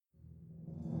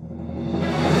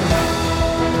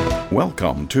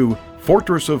Welcome to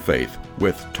Fortress of Faith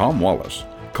with Tom Wallace,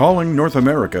 calling North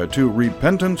America to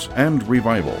repentance and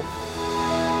revival.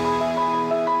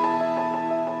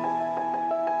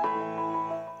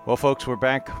 Well, folks, we're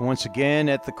back once again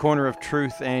at the corner of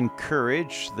truth and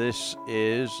courage. This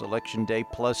is Election Day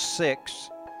 +6.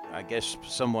 I guess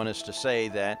someone is to say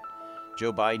that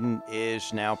Joe Biden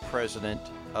is now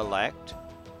president-elect,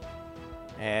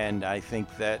 and I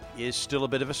think that is still a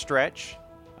bit of a stretch.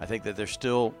 I think that there's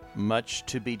still much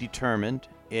to be determined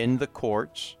in the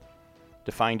courts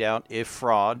to find out if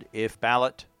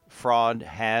ballot fraud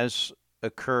has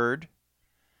occurred.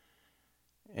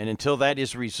 And until that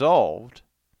is resolved,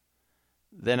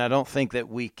 then I don't think that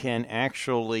we can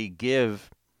actually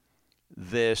give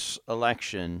this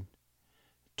election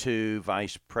to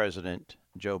Vice President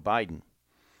Joe Biden.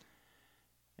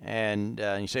 And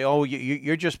you say, oh,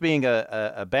 you're just being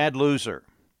a bad loser.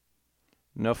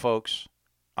 No, folks.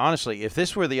 Honestly, if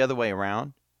this were the other way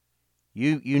around,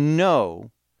 you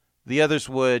know the others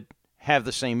would have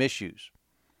the same issues.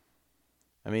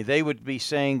 I mean, they would be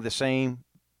saying the same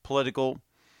political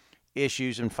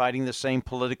issues and fighting the same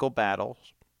political battles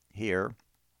here.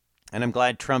 And I'm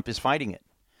glad Trump is fighting it.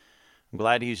 I'm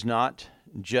glad he's not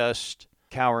just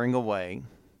cowering away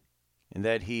and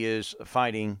that he is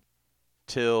fighting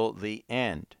till the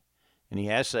end. And he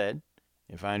has said,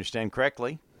 if I understand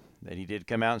correctly, that he did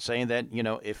come out saying that,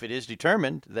 if it is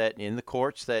determined that in the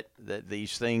courts that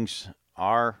these things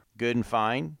are good and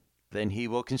fine, then he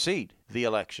will concede the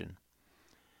election.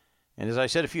 And as I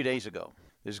said a few days ago,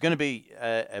 there's going to be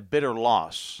a bitter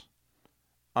loss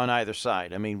on either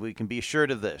side. I mean, we can be assured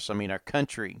of this. I mean, our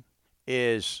country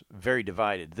is very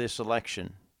divided. This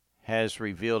election has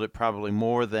revealed it probably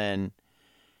more than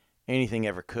anything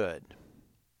ever could.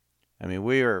 I mean,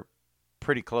 we are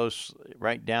pretty close,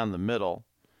 right down the middle,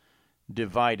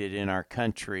 divided in our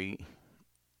country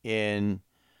in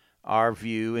our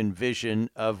view and vision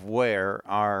of where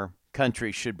our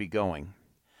country should be going.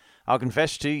 I'll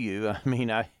confess to you, I mean,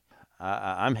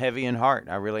 I'm heavy in heart.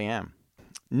 I really am.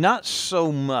 Not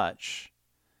so much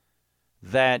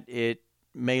that it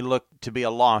may look to be a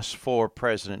loss for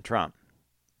President Trump,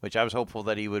 which I was hopeful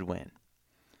that he would win.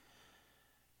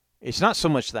 It's not so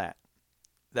much that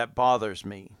bothers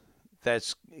me.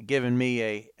 That's given me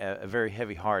a very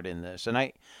heavy heart in this. And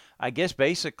I guess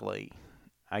basically,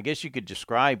 you could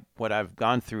describe what I've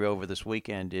gone through over this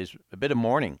weekend is a bit of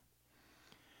mourning.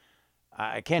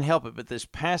 I can't help it, but this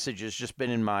passage has just been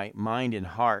in my mind and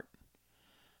heart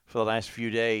for the last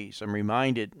few days. I'm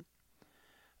reminded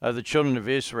of the children of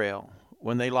Israel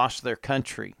when they lost their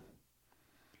country.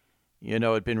 It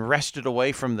had been wrested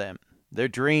away from them. Their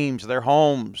dreams, their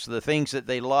homes, the things that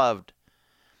they loved.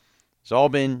 It's all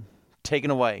been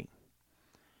taken away.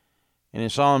 And in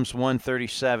Psalms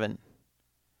 137,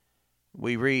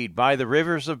 we read, "By the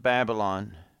rivers of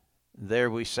Babylon, there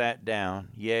we sat down,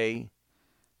 yea,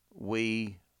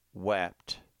 we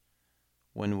wept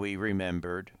when we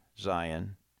remembered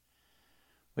Zion.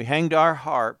 We hanged our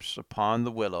harps upon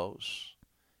the willows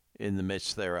in the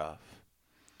midst thereof."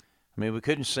 I mean, we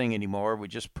couldn't sing anymore. We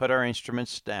just put our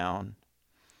instruments down.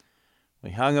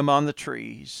 We hung them on the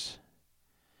trees.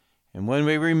 And when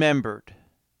we remembered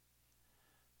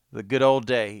the good old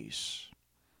days,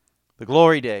 the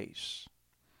glory days,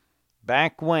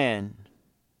 back when,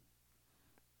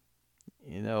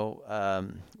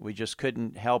 we just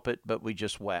couldn't help it, but we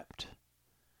just wept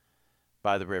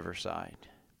by the riverside.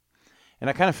 And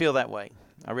I kind of feel that way.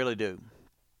 I really do.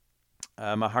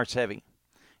 My heart's heavy.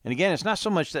 And again, it's not so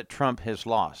much that Trump has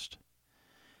lost.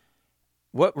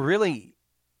 What really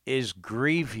is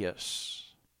grievous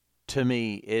to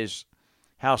me is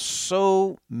how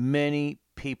so many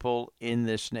people in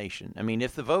this nation, I mean,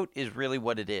 if the vote is really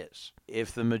what it is,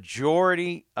 if the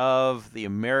majority of the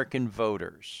American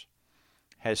voters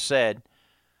has said,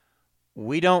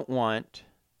 we don't want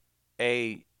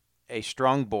a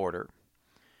strong border,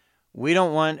 we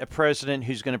don't want a president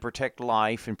who's going to protect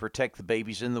life and protect the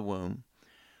babies in the womb,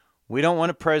 we don't want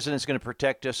a president that's going to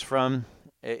protect us from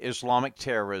Islamic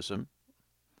terrorism,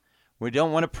 we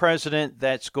don't want a president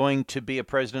that's going to be a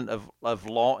president of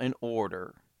law and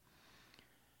order.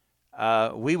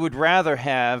 We would rather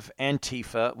have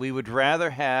Antifa. We would rather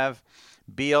have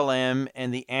BLM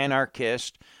and the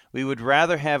anarchists. We would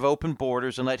rather have open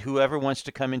borders and let whoever wants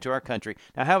to come into our country.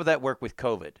 Now, how would that work with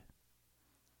COVID?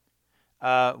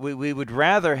 We would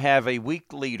rather have a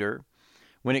weak leader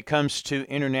when it comes to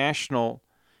international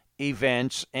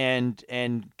events and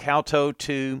kowtow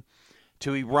to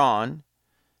Iran,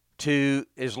 to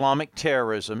Islamic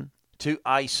terrorism, to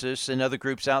ISIS and other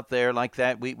groups out there like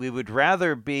that. We would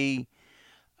rather be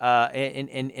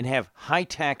and have high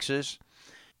taxes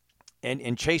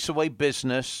and chase away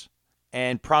business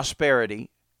and prosperity.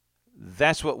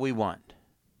 That's what we want.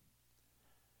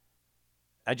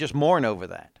 I just mourn over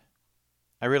that.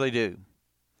 I really do.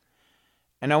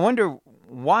 And I wonder,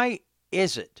 why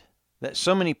is it that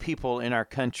so many people in our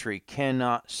country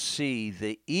cannot see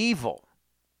the evil?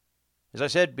 As I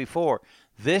said before,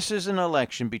 this is an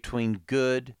election between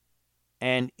good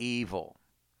and evil.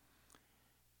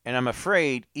 And I'm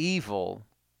afraid evil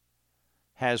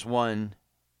has won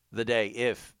the day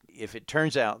if it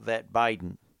turns out that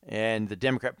Biden and the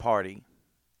Democrat Party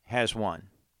has won.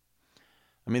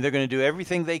 I mean, they're going to do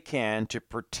everything they can to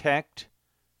protect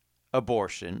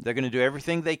abortion. They're going to do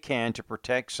everything they can to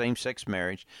protect same-sex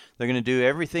marriage. They're going to do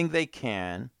everything they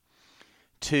can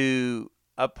to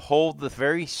uphold the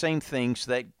very same things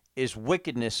that is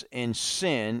wickedness and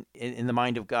sin in the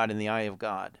mind of God, in the eye of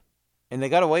God. And they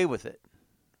got away with it,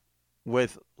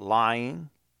 with lying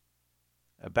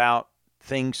about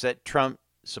things that Trump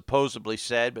supposedly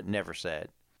said but never said.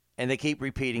 And they keep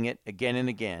repeating it again and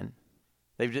again.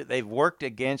 They've worked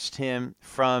against him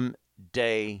from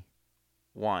day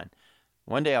one.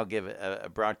 One day I'll give a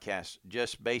broadcast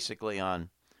just basically on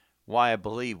why I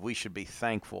believe we should be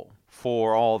thankful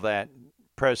for all that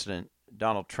President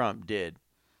Donald Trump did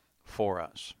for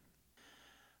us.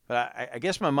 But I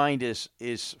guess my mind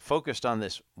is focused on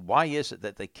this. Why is it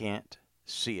that they can't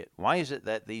see it? Why is it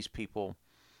that these people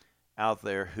out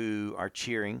there who are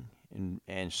cheering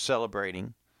and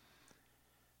celebrating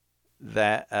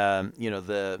that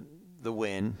the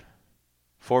win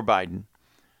for Biden,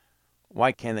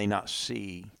 why can they not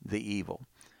see the evil?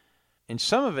 And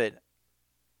some of it,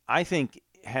 I think,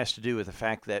 has to do with the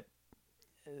fact that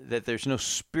there's no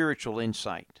spiritual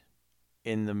insight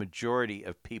in the majority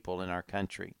of people in our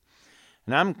country.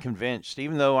 And I'm convinced,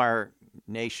 even though our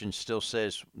nation still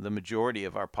says the majority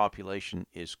of our population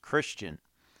is Christian,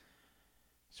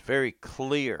 it's very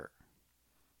clear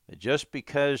that just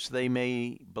because they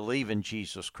may believe in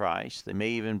Jesus Christ, they may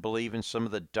even believe in some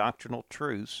of the doctrinal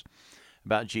truths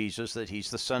about Jesus, that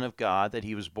he's the Son of God, that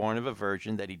he was born of a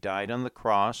virgin, that he died on the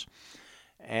cross,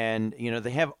 and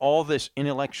they have all this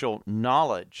intellectual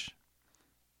knowledge,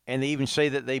 and they even say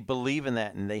that they believe in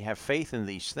that and they have faith in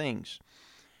these things.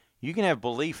 You can have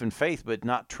belief and faith but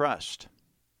not trust.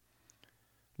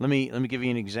 Let me give you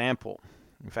an example.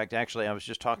 In fact, actually, I was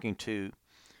just talking to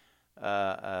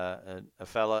a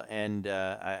fella, and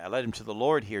I led him to the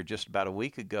Lord here just about a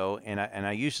week ago, and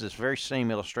I used this very same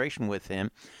illustration with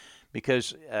him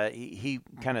because he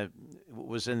kind of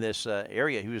was in this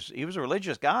area. He was a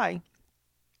religious guy.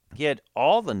 He had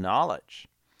all the knowledge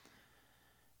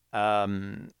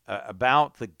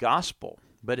about the gospel,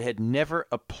 but had never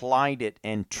applied it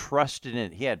and trusted in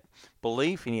it. He had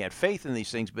belief and he had faith in these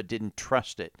things, but didn't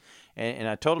trust it. And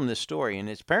I told him this story, and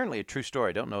it's apparently a true story.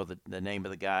 I don't know the name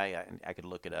of the guy. I could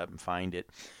look it up and find it,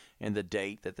 and the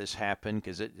date that this happened,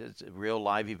 because it's a real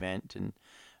live event. And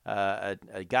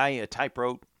a guy, a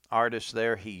type-rope artist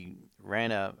there, he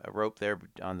ran a rope there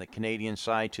on the Canadian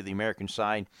side to the American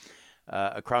side,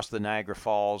 across the Niagara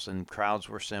Falls, and crowds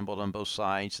were assembled on both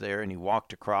sides there, and he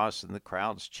walked across, and the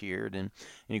crowds cheered, and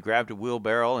he grabbed a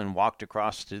wheelbarrow and walked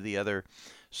across to the other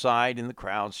side, and the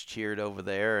crowds cheered over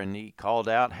there, and he called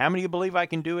out, "How many of you believe I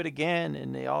can do it again?"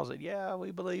 And they all said, "Yeah,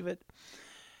 we believe it."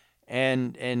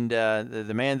 And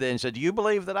the man then said, "Do you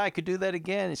believe that I could do that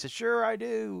again?" He said, "Sure, I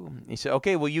do." He said,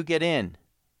 "Okay, well, you get in."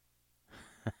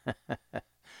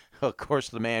 Of course,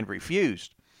 the man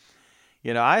refused.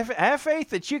 I have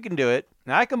faith that you can do it,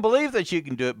 and I can believe that you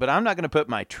can do it, but I'm not going to put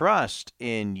my trust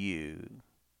in you.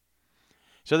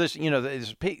 So there's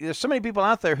so many people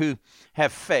out there who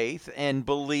have faith and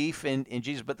belief in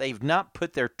Jesus, but they've not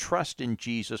put their trust in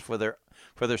Jesus for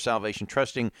their salvation,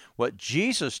 trusting what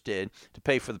Jesus did to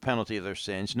pay for the penalty of their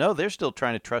sins. No, they're still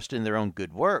trying to trust in their own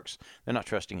good works. They're not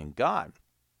trusting in God,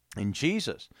 in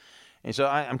Jesus. And so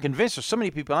I'm convinced there's so many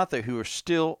people out there who are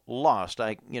still lost.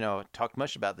 I talked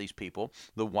much about these people,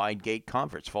 the wide gate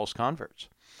converts, false converts.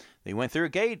 They went through a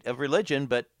gate of religion,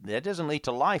 but that doesn't lead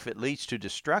to life. It leads to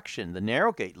destruction. The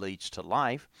narrow gate leads to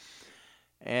life,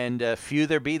 and few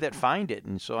there be that find it.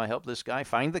 And so I helped this guy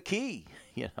find the key.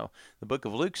 The book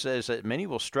of Luke says that many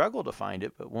will struggle to find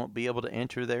it, but won't be able to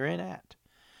enter therein at.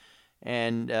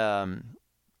 And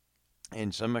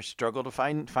some struggle to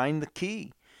find the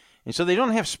key. And so they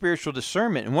don't have spiritual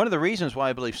discernment. And one of the reasons why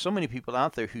I believe so many people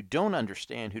out there who don't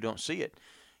understand, who don't see it,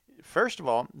 first of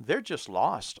all, they're just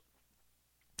lost.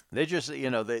 They're just,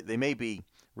 they may be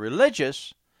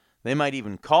religious. They might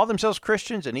even call themselves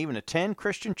Christians and even attend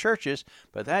Christian churches.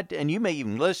 And you may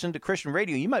even listen to Christian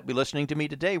radio. You might be listening to me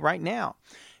today, right now.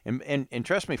 And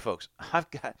trust me, folks,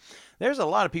 there's a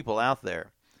lot of people out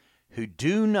there who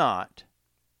do not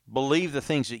believe the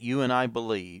things that you and I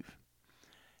believe,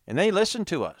 and they listen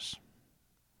to us.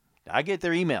 I get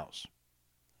their emails,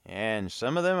 and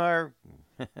some of them are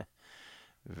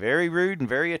very rude and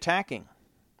very attacking.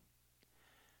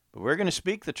 But we're going to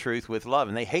speak the truth with love,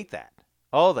 and they hate that.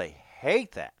 Oh, they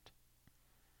hate that.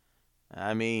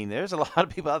 I mean, there's a lot of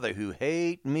people out there who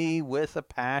hate me with a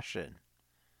passion.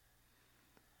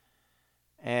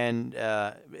 And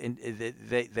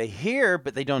they hear,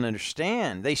 but they don't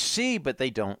understand. They see, but they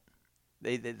don't.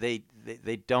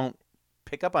 They don't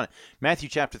pick up on it. Matthew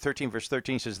chapter 13, verse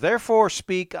 13 says, "Therefore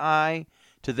speak I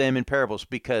to them in parables,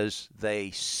 because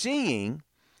they seeing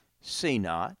see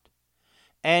not,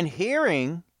 and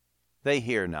hearing they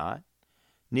hear not,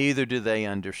 neither do they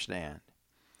understand."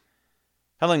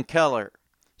 Helen Keller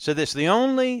said this: "The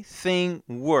only thing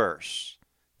worse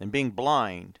than being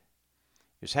blind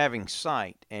is having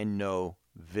sight and no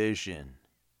vision."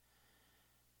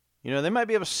 You know, they might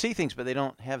be able to see things, but they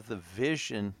don't have the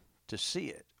vision to see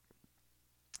it.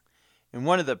 And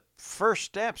one of the first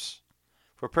steps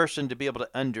for a person to be able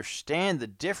to understand the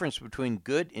difference between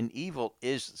good and evil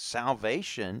is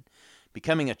salvation,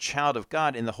 becoming a child of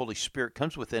God, and the Holy Spirit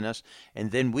comes within us, and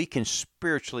then we can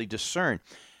spiritually discern.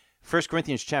 1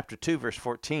 Corinthians chapter 2, verse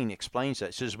 14 explains that.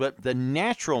 It says, "But the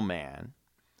natural man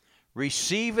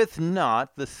receiveth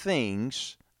not the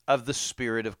things of the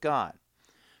Spirit of God,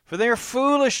 for they are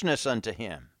foolishness unto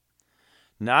him.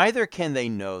 Neither can they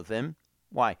know them."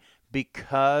 Why?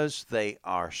 Because they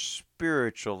are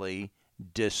spiritually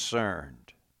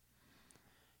discerned.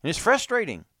 And it's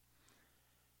frustrating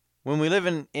when we live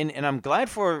in, and I'm glad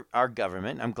for our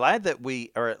government. I'm glad that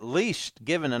we are at least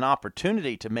given an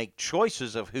opportunity to make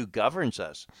choices of who governs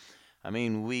us. I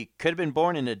mean, we could have been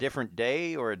born in a different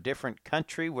day or a different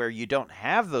country where you don't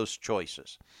have those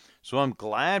choices. So I'm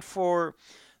glad for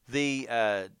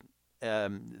the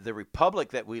republic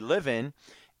that we live in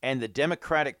and the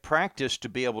democratic practice to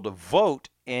be able to vote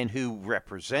and who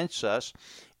represents us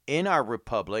in our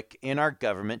republic, in our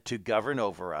government, to govern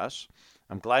over us.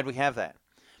 I'm glad we have that.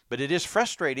 But it is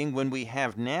frustrating when we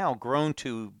have now grown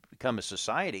to become a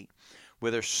society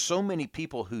where there's so many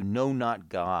people who know not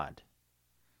God.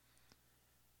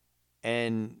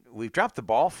 And we've dropped the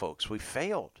ball, folks. We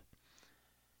failed.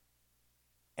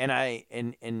 And I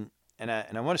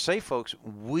want to say, folks,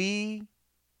 we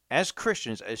as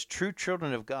Christians, as true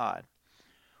children of God,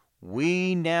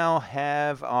 we now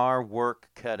have our work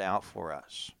cut out for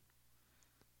us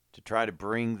to try to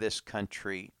bring this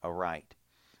country aright.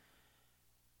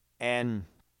 And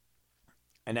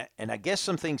I guess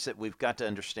some things that we've got to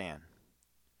understand.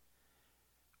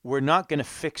 We're not going to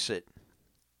fix it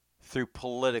through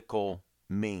political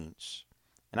means.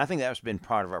 And I think that's been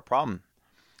part of our problem.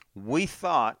 We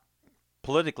thought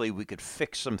politically we could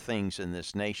fix some things in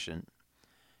this nation.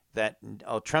 That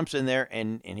Trump's in there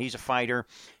and he's a fighter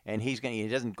and he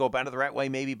doesn't go about it the right way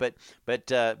maybe, but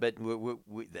that's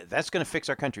going to fix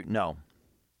our country. No,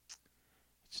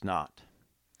 it's not.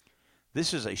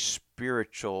 This is a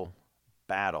spiritual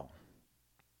battle,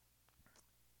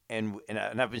 and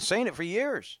I've been saying it for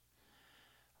years.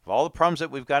 Of all the problems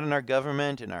that we've got in our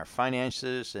government and our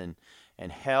finances and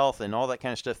health and all that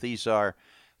kind of stuff, these are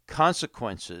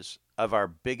consequences of our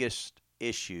biggest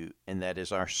issue, and that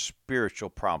is our spiritual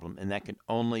problem, and that can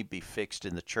only be fixed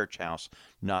in the church house,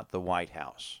 not the White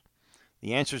House.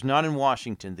 The answer's not in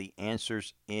Washington. The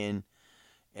answer's in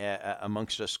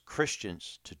amongst us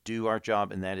Christians to do our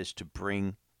job, and that is to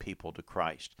bring people to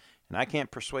Christ. And I can't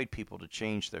persuade people to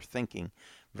change their thinking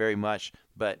very much,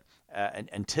 but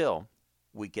until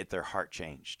we get their heart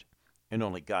changed, and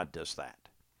only God does that.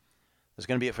 That's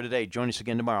going to be it for today. Join us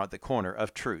again tomorrow at the corner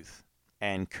of truth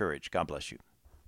and courage. God bless you.